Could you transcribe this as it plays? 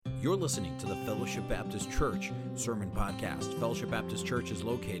You're listening to the Fellowship Baptist Church Sermon Podcast. Fellowship Baptist Church is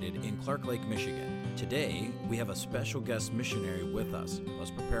located in Clark Lake, Michigan. Today, we have a special guest missionary with us.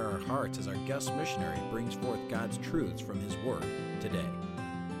 Let's prepare our hearts as our guest missionary brings forth God's truths from His Word today.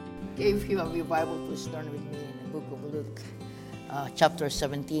 If you have your Bible, please turn with me in the book of Luke, chapter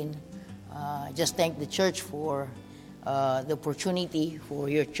 17. Just thank the church for the opportunity, for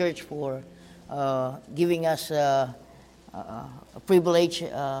your church for giving us a privilege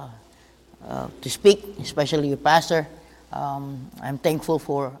to speak, especially your pastor. I'm thankful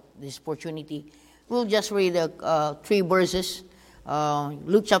for this opportunity. We'll just read three verses.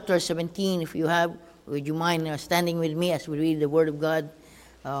 Luke chapter 17, if you have, would you mind standing with me as we read the Word of God?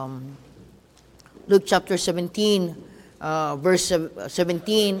 Luke chapter 17, verse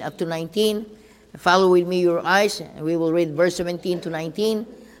 17 up to 19. Follow with me your eyes, and we will read verse 17 to 19.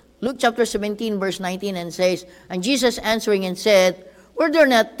 Luke chapter 17, verse 19, and says, "And Jesus answering and said, Were there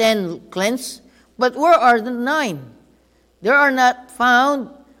not 10 cleansed? But where are the 9? There are not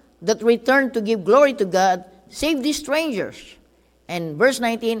found that returned to give glory to God, save these strangers." And verse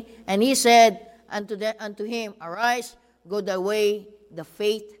 19, "And he said unto him, Arise, go thy way, thy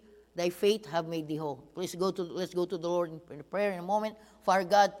faith have made thee whole." Let's go to the Lord in prayer in a moment. Father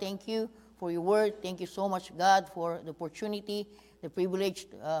God, thank you for your word. Thank you so much, God, for the opportunity, the privilege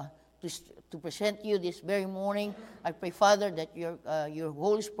to present you this very morning. I pray, Father, that your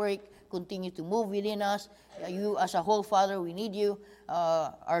Holy Spirit continue to move within us. You as a whole, Father, we need you.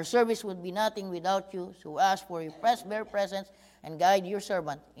 Our service would be nothing without you. So ask for your bare presence and guide your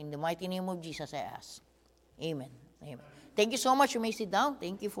servant. In the mighty name of Jesus, I ask. Amen. Amen. Thank you so much. You may sit down.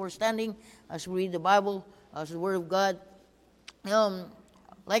 Thank you for standing as we read the Bible, as the Word of God.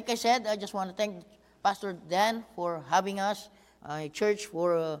 Like I said, I just want to thank Pastor Dan for having us, church.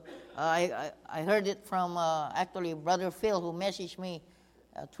 I heard it from actually Brother Phil, who messaged me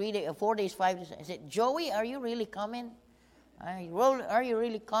 4 days, 5 days. I said, "Joey, are you really coming? Are you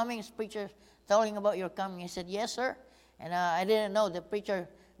really coming?" His preacher telling about your coming. I said, "Yes, sir." And I didn't know the preacher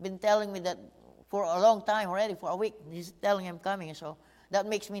been telling me that for a long time already, for a week. He's telling I'm coming, so that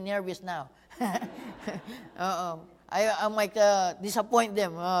makes me nervous now. I might disappoint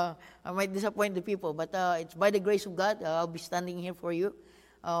them. I might disappoint the people, but it's by the grace of God. I'll be standing here for you.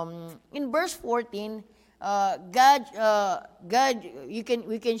 In verse 14, God,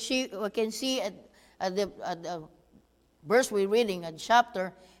 we can see at the verse we're reading, at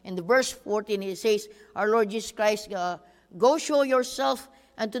chapter, in the verse 14, it says, "Our Lord Jesus Christ, go show yourself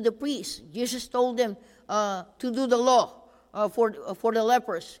unto the priests." Jesus told them to do the law for the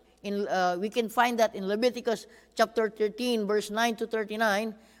lepers. We can find that in Leviticus chapter 13, verse 9 to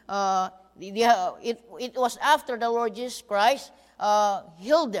 39. It was after the Lord Jesus Christ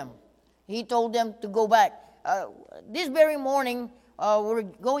healed them. He told them to go back. This very morning, we're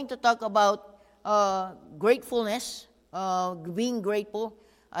going to talk about gratefulness, being grateful.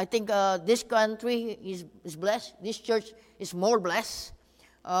 I think this country is blessed. This church is more blessed.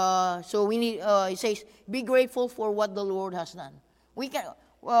 So we need. It says, "Be grateful for what the Lord has done."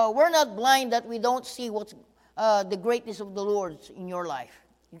 We're not blind that we don't see what's the greatness of the Lord in your life.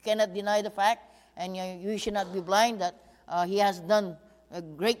 You cannot deny the fact, and you should not be blind that He has done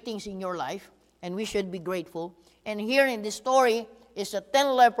great things in your life, and we should be grateful. And here in this story is the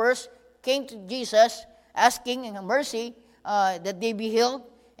 10 lepers came to Jesus asking mercy that they be healed,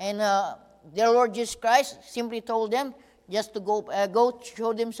 and their Lord Jesus Christ simply told them just to go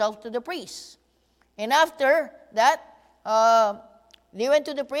show themselves to the priests. And after that, they went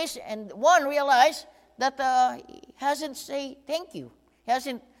to the priest, and one realized that he hasn't say thank you. He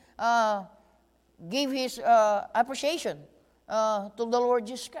hasn't give his appreciation to the Lord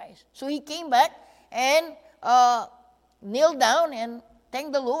Jesus Christ. So he came back and kneeled down and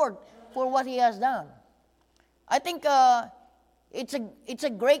thanked the Lord for what He has done. I think it's a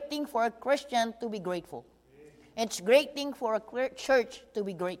great thing for a Christian to be grateful. It's a great thing for a church to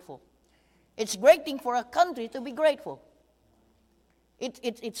be grateful. It's a great thing for a country to be grateful.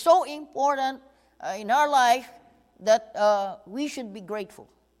 It's so important in our life that we should be grateful.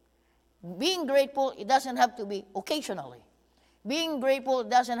 Being grateful, it doesn't have to be occasionally. Being grateful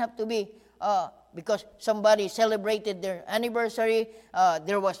doesn't have to be because somebody celebrated their anniversary.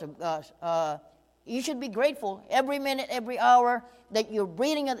 You should be grateful every minute, every hour that you're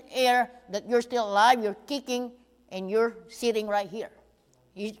breathing the air, that you're still alive, you're kicking, and you're sitting right here.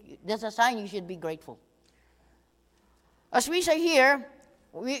 That's a sign you should be grateful. As we say here,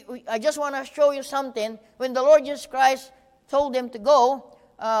 I just want to show you something. When the Lord Jesus Christ told them to go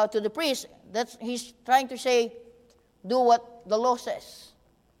to the priest, He's trying to say, do what the law says.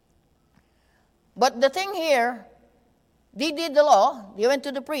 But the thing here they did the law. They went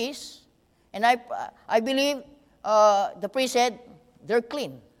to the priest, and I believe the priest said, they're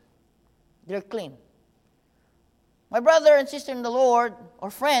clean. They're clean. My brother and sister in the Lord, or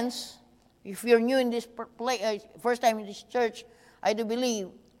friends, if you're new in this first time in this church, I do believe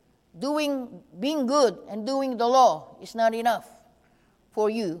being good and doing the law is not enough for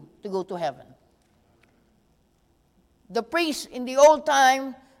you to go to heaven. The priests in the old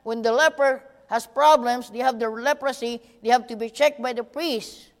time, when the leper has problems, they have their leprosy, they have to be checked by the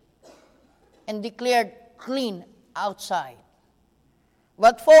priest and declared clean outside.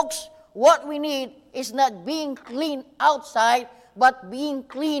 But folks, what we need is not being clean outside, but being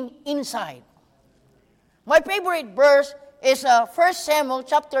clean inside. My favorite verse is 1 Samuel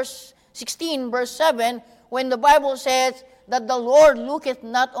chapter 16, verse 7, when the Bible says that the Lord looketh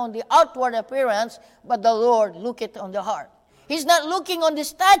not on the outward appearance, but the Lord looketh on the heart. He's not looking on the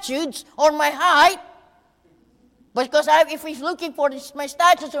statutes or my height, because if He's looking for my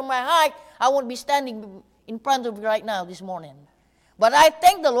statutes or my height, I won't be standing in front of you right now this morning. But I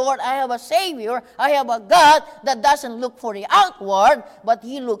thank the Lord, I have a Savior, I have a God that doesn't look for the outward, but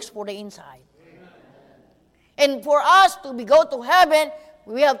He looks for the inside. Amen. And for us to go to heaven,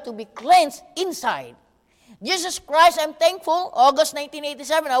 we have to be cleansed inside. Jesus Christ, I'm thankful, August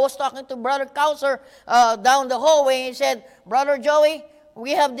 1987, I was talking to Brother Counselor down the hallway, and he said, Brother Joey,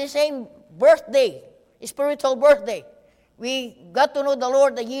 we have the same birthday, spiritual birthday. We got to know the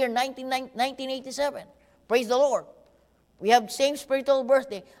Lord the year 1987. Praise the Lord. We have same spiritual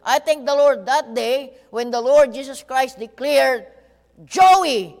birthday. I thank the Lord that day when the Lord Jesus Christ declared,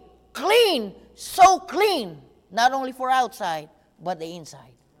 Joey, clean, so clean, not only for outside, but the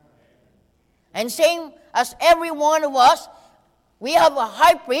inside. And same as every one of us, we have a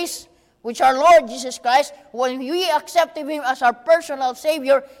high priest, which our Lord Jesus Christ. When we accepted Him as our personal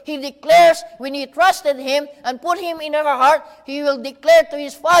Savior, He declares, when we trusted Him and put Him in our heart, He will declare to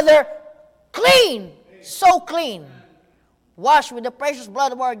His Father, clean, so clean. Washed with the precious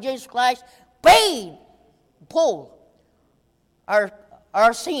blood of our Jesus Christ, paid, full, our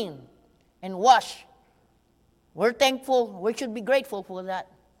sin, and washed. We're thankful. We should be grateful for that.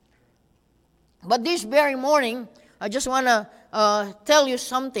 But this very morning, I just want to tell you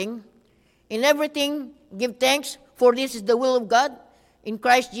something. In everything, give thanks, for this is the will of God in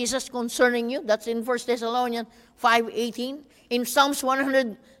Christ Jesus concerning you. That's in 1 Thessalonians 5:18. In Psalms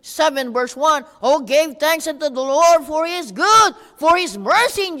 107, verse 1, oh, give thanks unto the Lord, for He is good, for His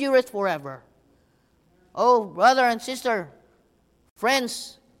mercy endureth forever. Oh, brother and sister,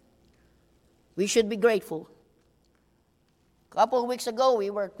 friends, we should be grateful. A couple of weeks ago, we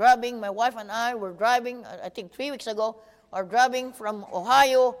were driving, my wife and I were driving, I think 3 weeks ago, are driving from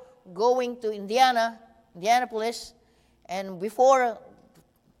Ohio going to Indianapolis, and before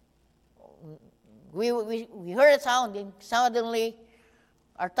we heard a sound, and suddenly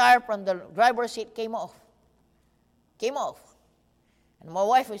our tire from the driver's seat came off. And my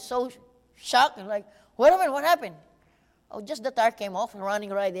wife was so shocked and like, wait a minute, what happened? Oh, just the tire came off, running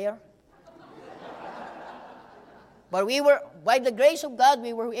right there. But we were, by the grace of God,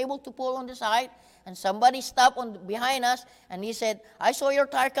 we were able to pull on the side, and somebody stopped behind us, and he said, I saw your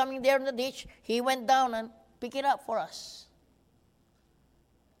tire coming there in the ditch. He went down and picked it up for us.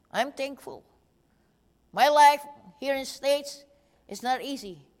 I'm thankful. My life here in the States is not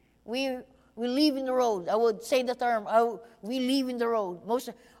easy. We live in the road. I would say the term, we live in the road.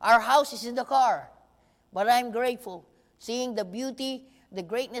 Our house is in the car. But I'm grateful, seeing the beauty, the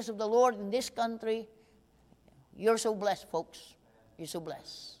greatness of the Lord in this country. You're so blessed, folks. You're so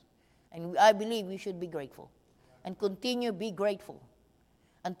blessed. And I believe we should be grateful and continue to be grateful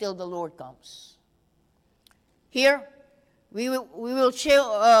until the Lord comes. Here, we will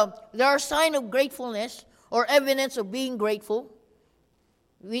show, there are signs of gratefulness or evidence of being grateful.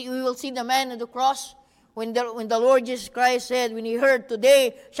 We will see the man on the cross when the Lord Jesus Christ said, when He heard,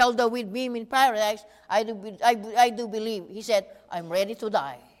 today shall thou with me in paradise, I do believe. He said, I'm ready to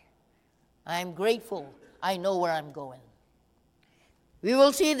die. I'm grateful. I know where I'm going. We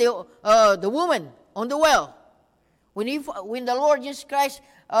will see the woman on the well. When the Lord Jesus Christ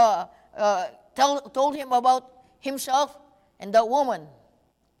told him about Himself and that woman,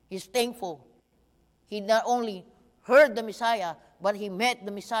 He's thankful. He not only heard the Messiah, but he met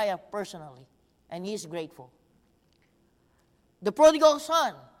the Messiah personally, and he's grateful. The prodigal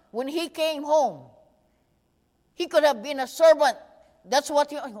son, when he came home, he could have been a servant. That's what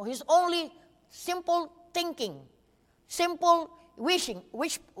his only simple thinking, simple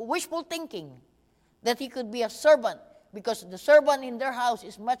wishful thinking, that he could be a servant, because the servant in their house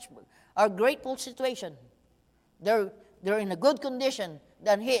is much a grateful situation. They're in a good condition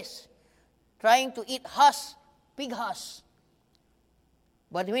than his, trying to eat pig husk,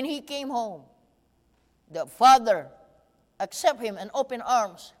 But when he came home, the father accepted him and open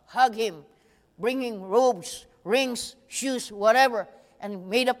arms, hug him, bring him robes, rings, shoes, whatever, and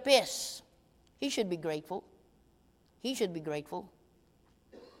made a peace. He should be grateful. He should be grateful.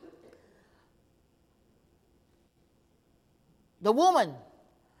 The woman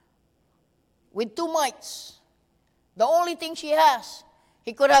with 2 mites, the only thing she has,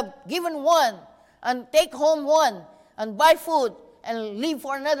 he could have given one and take home one and buy food and live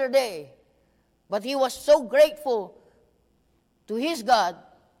for another day. But he was so grateful to his God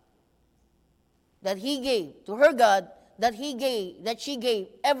that he gave, to her God, that she gave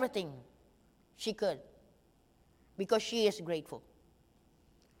everything she could, because she is grateful.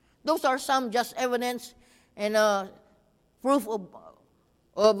 Those are some just evidence and proof of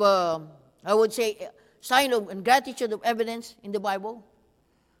I would say, sign of ingratitude of evidence in the Bible.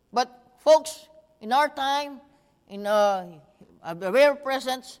 But folks, in our time, in the very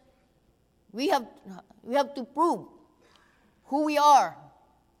presence, we have to prove who we are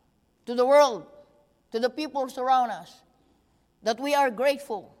to the world, to the people surround us, that we are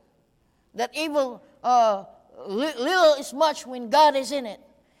grateful, that even little is much when God is in it.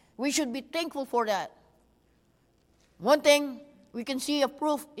 We should be thankful for that. One thing we can see a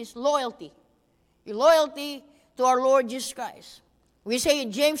proof is loyalty. Loyalty to our Lord Jesus Christ. We say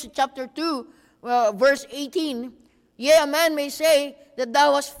in James chapter 2, verse 18, "Yea, a man may say that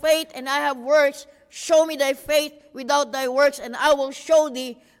thou hast faith and I have works. Show me thy faith without thy works, and I will show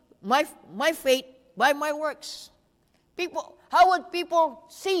thee my faith by my works." People, how would people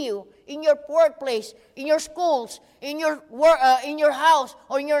see you in your workplace, in your schools, in your house,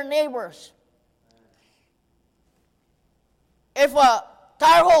 or in your neighbors? If a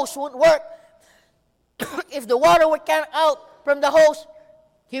tire hose won't work, if the water would come out from the hose,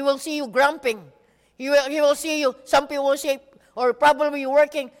 he will see you grumping. He will see you. Some people will say, or probably you're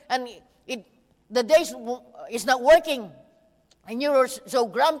working, and the day is not working, and you're so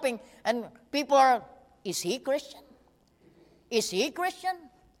grumping, and people are, is he Christian? Is he Christian?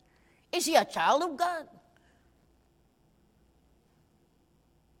 Is he a child of God?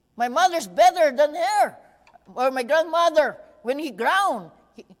 My mother's better than her, or my grandmother. When he ground,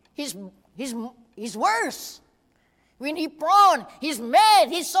 he's worse. When he prawn, he's mad.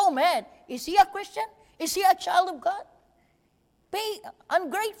 He's so mad. Is he a Christian? Is he a child of God?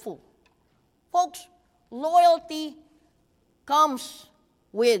 Ungrateful. Folks, loyalty comes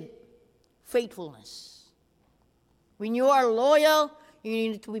with faithfulness. When you are loyal, you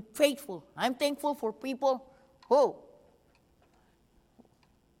need to be faithful. I'm thankful for people who,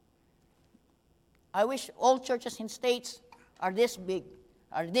 I wish all churches in states are this big,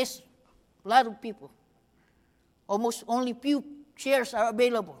 are this lot of people. Almost only few chairs are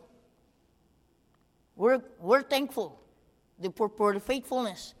available. We're thankful for the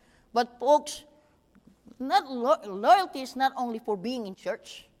faithfulness. But folks, loyalty is not only for being in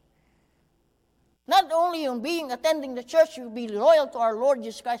church. Not only on attending the church, you be loyal to our Lord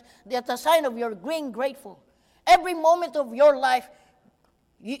Jesus Christ. That's a sign of your being grateful. Every moment of your life,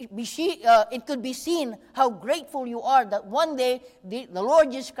 it could be seen how grateful you are that one day the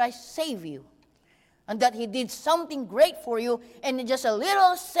Lord Jesus Christ saved you, and that He did something great for you, and just a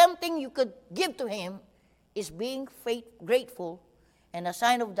little something you could give to Him is being grateful, and a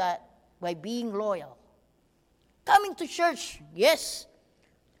sign of that by being loyal. Coming to church, yes.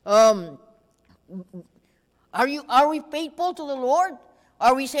 Are we faithful to the Lord?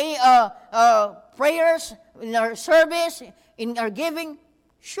 Are we saying prayers in our service, in our giving?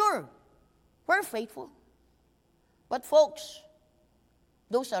 Sure, we're faithful. But folks,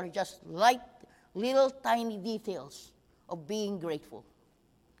 those are just little tiny details of being grateful.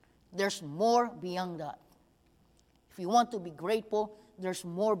 There's more beyond that. If you want to be grateful, there's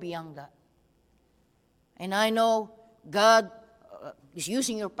more beyond that. And I know God is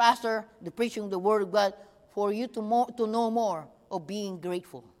using your pastor, the preaching of the Word of God, for you to know more of being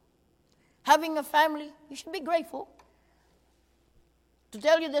grateful. Having a family, you should be grateful. To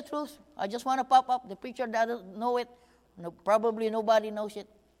tell you the truth, I just want to pop up. The preacher doesn't know it. No, probably nobody knows it.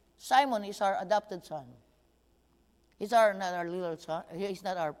 Simon is our adopted son. He's not our little son. He's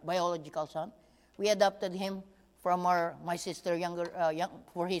not our biological son. We adopted him from my sister,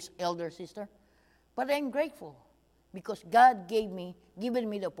 for his elder sister. But I'm grateful because God given me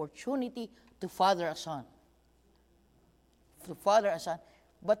the opportunity to father a son. To father a son.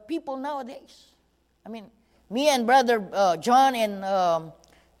 But people nowadays, I mean, me and Brother John and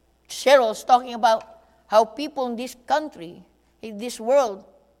Cheryl is talking about how people in this country, in this world,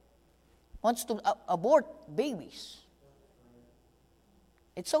 wants to abort babies.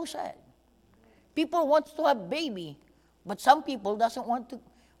 It's so sad. People want to have baby But some people doesn't want to,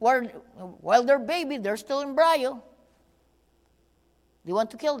 while they're baby, they're still embryo. They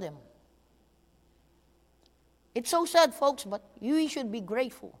want to kill them. It's so sad, folks, but we should be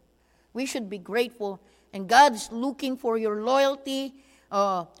grateful. We should be grateful. And God's looking for your loyalty,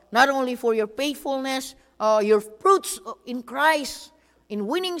 not only for your faithfulness, your fruits in Christ, in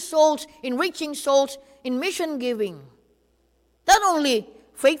winning souls, in reaching souls, in mission giving. Not only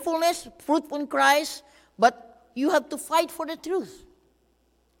faithfulness, fruitful in Christ, but you have to fight for the truth.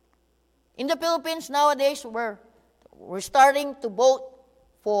 In the Philippines nowadays, we're starting to vote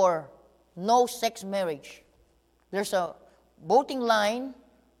for no sex marriage. There's a voting line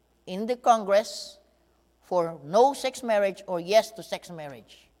in the Congress for no sex marriage or yes to sex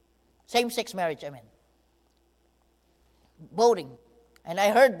marriage. Same-sex marriage, I mean. Voting. And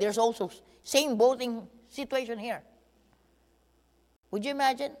I heard there's also same voting situation here. Would you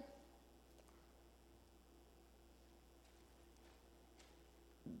imagine?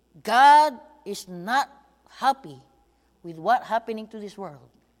 God is not happy with what's happening to this world.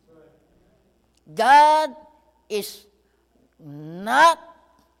 God is not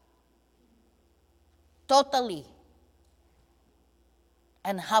totally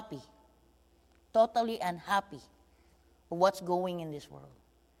unhappy. Totally unhappy with what's going in this world.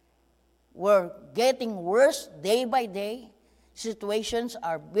 We're getting worse day by day. Situations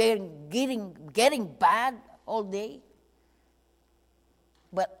are getting bad all day.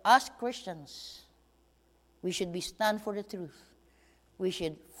 But us Christians, we should be stand for the truth. We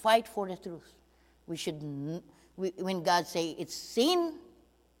should fight for the truth. When God say it's sin,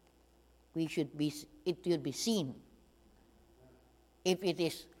 it should be seen. If it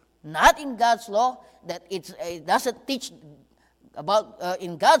is not in God's law, that it doesn't teach about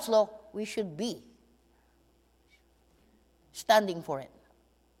in God's law, we should be standing for it.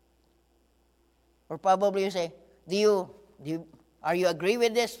 Or probably you say, are you agree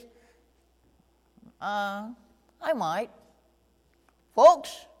with this? I might.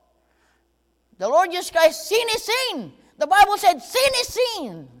 Folks, the Lord Jesus Christ, sin is sin. The Bible said sin is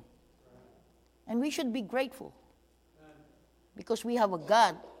sin. And we should be grateful. Because we have a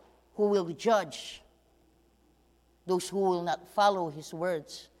God who will judge those who will not follow His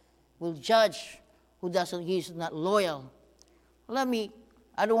words. Will judge he is not loyal.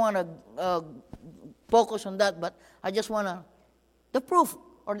 I don't want to focus on that, but I just want to, the proof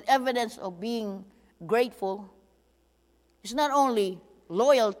or the evidence of being grateful is not only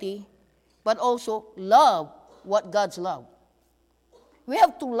loyalty, but also love what God's love. We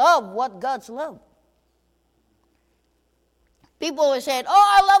have to love what God's love. People always said,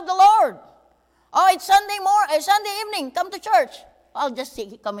 "Oh, I love the Lord. Oh, it's Sunday evening. Come to church." I'll just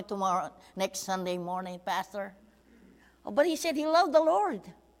see coming tomorrow, next Sunday morning, Pastor. Oh, but he said he loved the Lord.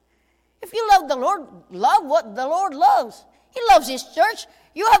 If you love the Lord, love what the Lord loves. He loves His church.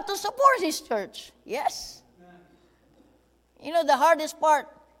 You have to support His church. Yes. You know, the hardest part,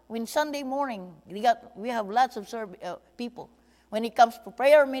 when Sunday morning, we have lots of people. When it comes to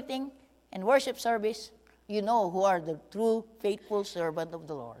prayer meeting and worship service, you know who are the true, faithful servant of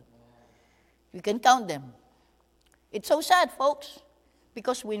the Lord. You can count them. It's so sad, folks,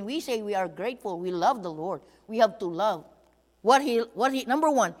 because when we say we are grateful, we love the Lord. We have to love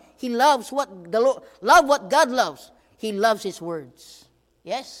number one, He loves love what God loves. He loves His words.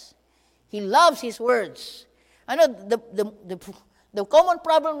 Yes, He loves His words. I know the common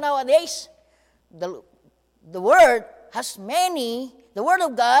problem nowadays, the Word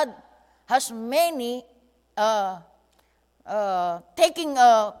of God has many taking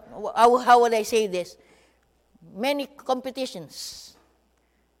how would I say this? Many competitions.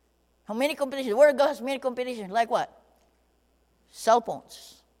 How many competitions? The Word of God has many competitions. Like what? Cell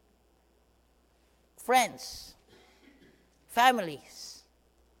phones, friends, families.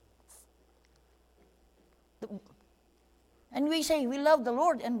 And we say we love the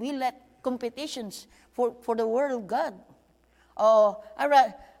Lord and we let competitions for the Word of God. Oh,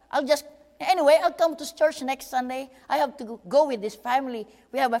 I'll come to church next Sunday. I have to go with this family.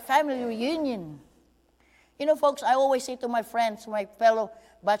 We have a family reunion. You know, folks, I always say to my friends, my fellow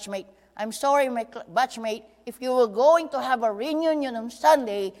batchmate, I'm sorry, my batchmate, if you were going to have a reunion on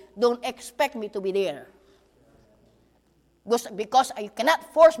Sunday, don't expect me to be there. Because you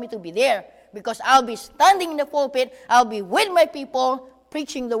cannot force me to be there. Because I'll be standing in the pulpit, I'll be with my people,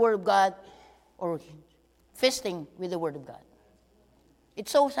 preaching the Word of God, or feasting with the Word of God.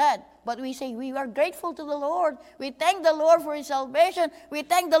 It's so sad. But we say we are grateful to the Lord. We thank the Lord for His salvation. We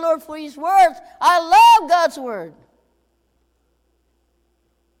thank the Lord for His words. I love God's Word.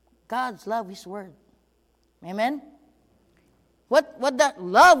 God's love His Word. Amen? What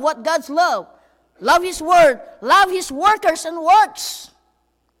God's love? love His Word, love His workers and works,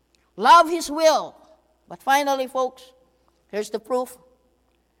 love His will. But finally, folks, here's the proof.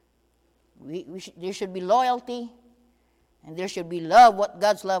 There should be loyalty, and there should be love, what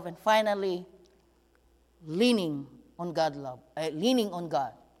God's love, and finally, leaning on leaning on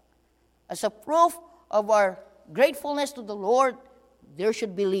God. As a proof of our gratefulness to the Lord, there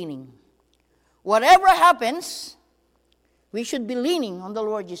should be leaning. Whatever happens, we should be leaning on the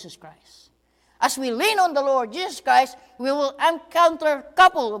Lord Jesus Christ. As we lean on the Lord Jesus Christ, we will encounter a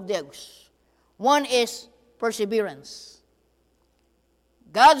couple of those. One is perseverance.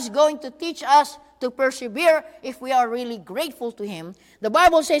 God is going to teach us to persevere if we are really grateful to Him. The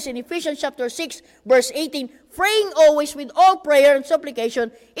Bible says in Ephesians chapter 6, verse 18, praying always with all prayer and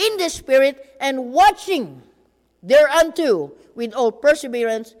supplication in the Spirit, and watching thereunto with all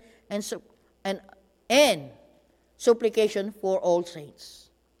perseverance and supplication for all saints.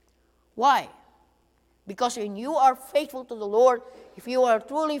 Why? Because when you are faithful to the Lord, if you are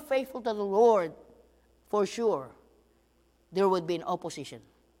truly faithful to the Lord, for sure, there would be an opposition.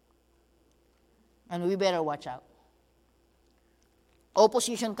 And we better watch out.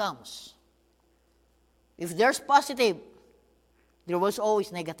 Opposition comes. If there's positive, there was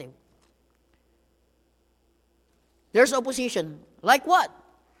always negative. There's opposition. Like what?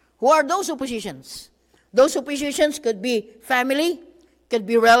 Who are those oppositions? Those oppositions could be family, could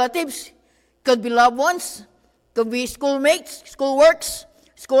be relatives, could be loved ones, could be schoolmates, schoolworks,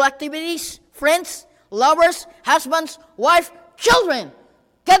 school activities, friends, lovers, husbands, wife, children.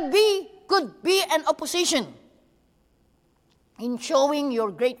 Could be an opposition in showing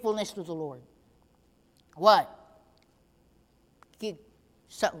your gratefulness to the Lord. Why? To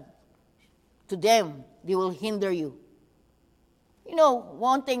them, they will hinder you. You know,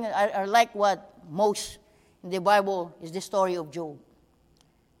 one thing I like what most in the Bible is the story of Job.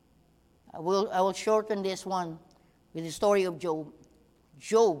 I will shorten this one with the story of Job.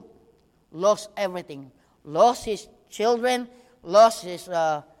 Job lost everything. Lost his children, lost his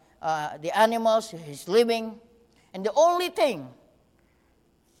the animals, his living. And the only thing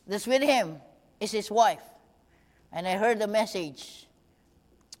that's with him is his wife. And I heard the message.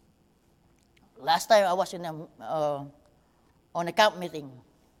 Last time I was on a camp meeting.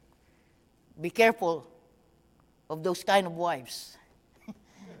 Be careful of those kind of wives.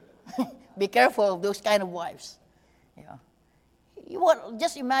 Be careful of those kind of wives. Yeah.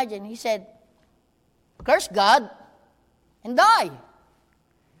 Just imagine, he said, curse God and die.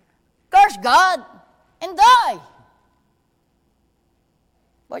 Curse God and die.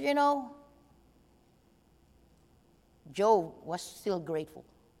 But you know, Job was still grateful.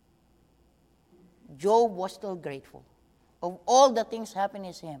 Job was still grateful. Of all the things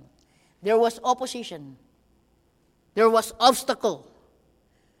happening to him, there was opposition. There was obstacle.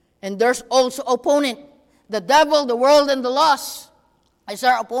 And there's also opponent. The devil, the world, and the lost is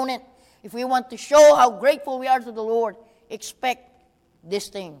our opponent. If we want to show how grateful we are to the Lord, expect these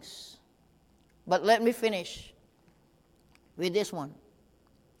things. But let me finish with this one.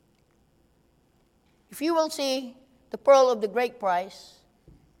 If you will see the pearl of the great price,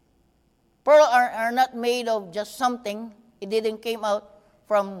 pearls are not made of just something. It didn't came out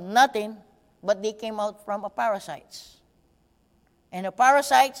from nothing, but they came out from a parasite. And a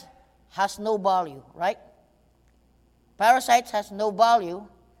parasite has no value, right? Parasites has no value.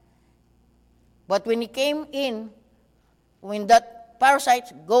 But when it came in, when that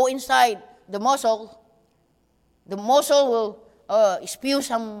parasite go inside the muscle will spew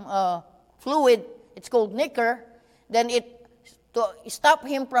some fluid. It's called nacre. Then to stop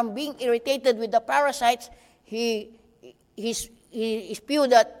him from being irritated with the parasites, he spew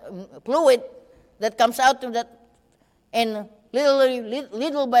that fluid that comes out of that, and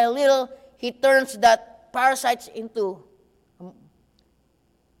little by little, he turns that parasites into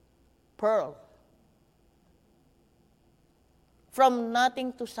pearl. From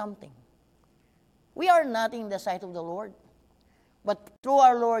nothing to something. We are nothing in the sight of the Lord. But through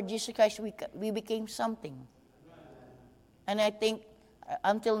our Lord Jesus Christ, we became something. And I think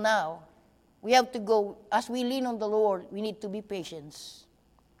until now, we have to go, as we lean on the Lord, we need to be patient.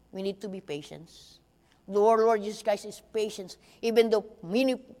 We need to be patient. The Lord Jesus Christ is patient. Even though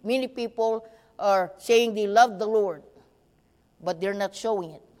many people are saying they love the Lord, but they're not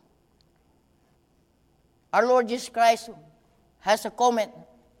showing it. Our Lord Jesus Christ has a comment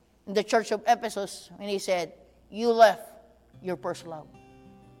in the church of Ephesus when he said, you left your first love.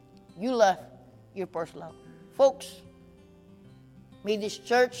 You left your first love. Folks, may this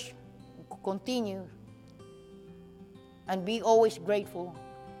church continue and be always grateful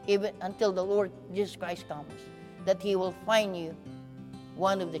even until the Lord Jesus Christ comes, that He will find you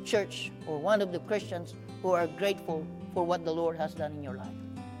one of the church or one of the Christians who are grateful for what the Lord has done in your life.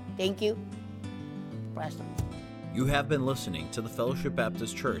 Thank you, Pastor. You have been listening to the Fellowship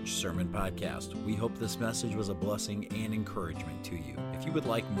Baptist Church Sermon Podcast. We hope this message was a blessing and encouragement to you. If you would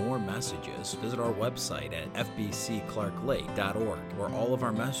like more messages, visit our website at fbcclarklake.org, where all of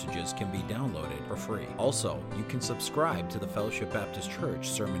our messages can be downloaded for free. Also, you can subscribe to the Fellowship Baptist Church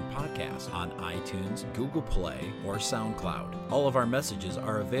Sermon Podcast on iTunes, Google Play, or SoundCloud. All of our messages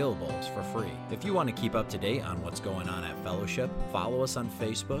are available for free. If you want to keep up to date on what's going on at Fellowship, follow us on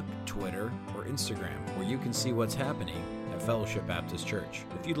Facebook, Twitter, or Instagram, where you can see what's happening at Fellowship Baptist Church.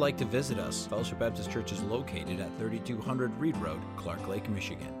 If you'd like to visit us, Fellowship Baptist Church is located at 3200 Reed Road, Clark Lake,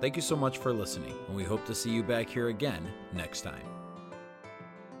 Michigan. Thank you so much for listening, and we hope to see you back here again next time.